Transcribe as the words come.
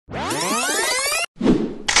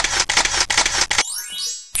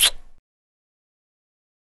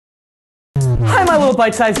Hi, my little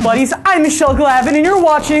bite-sized buddies. I'm Michelleglavan, and you're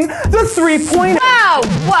watching the 3.0. Whoa,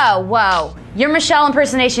 whoa, whoa. Your Michelle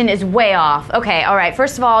impersonation is way off. Okay, all right.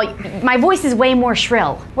 First of all, my voice is way more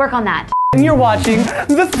shrill. Work on that. And you're watching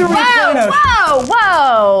the 3.0. Whoa,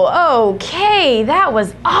 whoa, whoa. Okay, that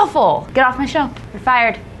was awful. Get off my show. You're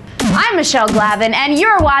fired. I'm Michelleglavan, and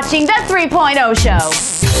you're watching the 3.0 show.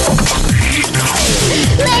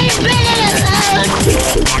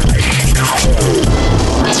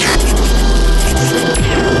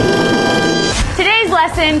 Today's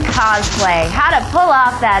lesson, cosplay. How to pull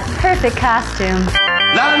off that perfect costume.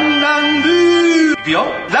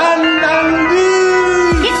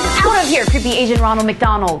 Get out of here, creepy Asian Ronald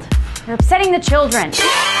McDonald. You're upsetting the children.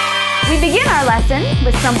 We begin our lesson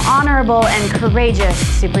with some honorable and courageous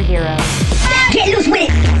superheroes. Get loose with it!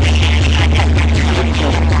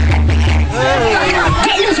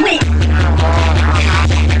 Get loose with it!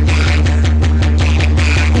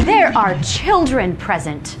 There are children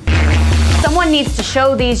present. Someone needs to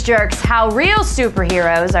show these jerks how real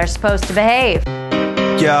superheroes are supposed to behave.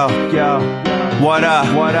 Yo, what up?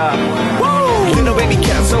 Woo! Little baby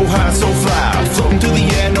cat so high, so fly, floating through the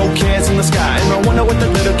air, no cares in the sky. And I wonder what the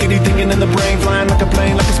little kitty thinking in the brain, flying like a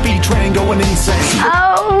plane, like a speed train, going insane.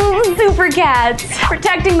 Oh, super cats,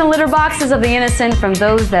 protecting the litter boxes of the innocent from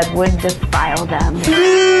those that would defile them.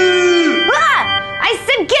 I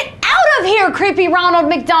said get out of here, creepy Ronald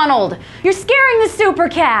McDonald. You're scaring the super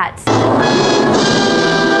cats.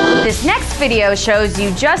 This next video shows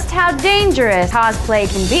you just how dangerous cosplay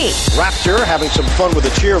can be. Raptor having some fun with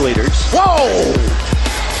the cheerleaders. Whoa!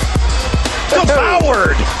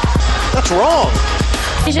 Devoured! That's wrong.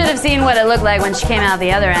 You should have seen what it looked like when she came out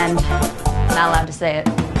the other end. Not allowed to say it.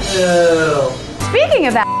 Ew. Speaking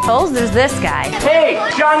of assholes, there's this guy. Hey,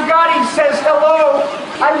 John Gotti says hello.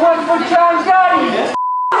 I work for John Gotti.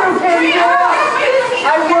 I work for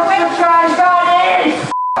John Gotti.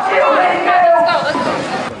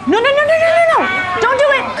 No. Don't do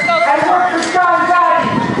it. I work for John Gotti.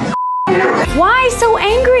 Why so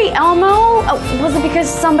angry, Elmo? Oh, was it because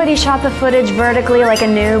somebody shot the footage vertically like a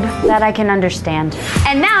noob? That I can understand.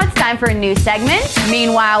 And now it's time for a new segment.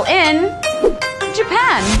 Meanwhile in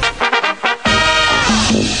Japan.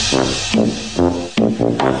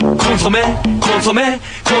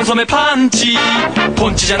 consomme panchi.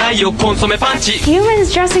 펀치잖아요, consomme panchi.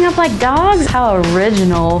 Humans dressing up like dogs? How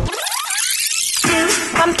original.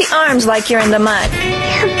 Pump the arms like you're in the mud.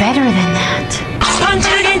 You're better than that.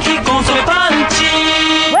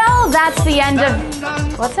 panchi. Well, that's the end of...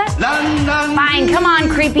 What's that? Fine, come on,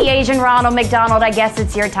 creepy Asian Ronald McDonald. I guess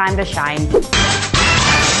it's your time to shine.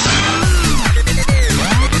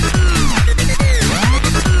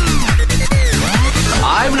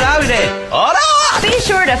 I'm loving it. Be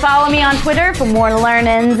sure to follow me on Twitter for more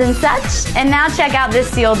learnings and such. And now check out this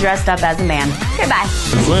seal dressed up as a man. Goodbye.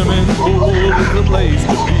 Swimming pool is the place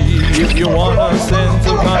to be if you want a sense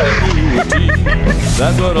of continuity.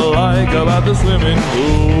 That's what I like about the swimming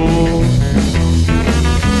pool.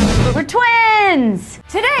 We're twins!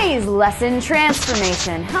 Today's lesson,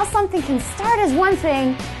 transformation. How something can start as one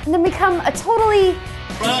thing and then become a totally...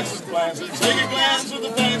 Roxas glasses, take a glance with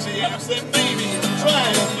the fancy apps that baby try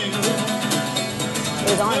a few. It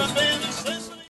was on.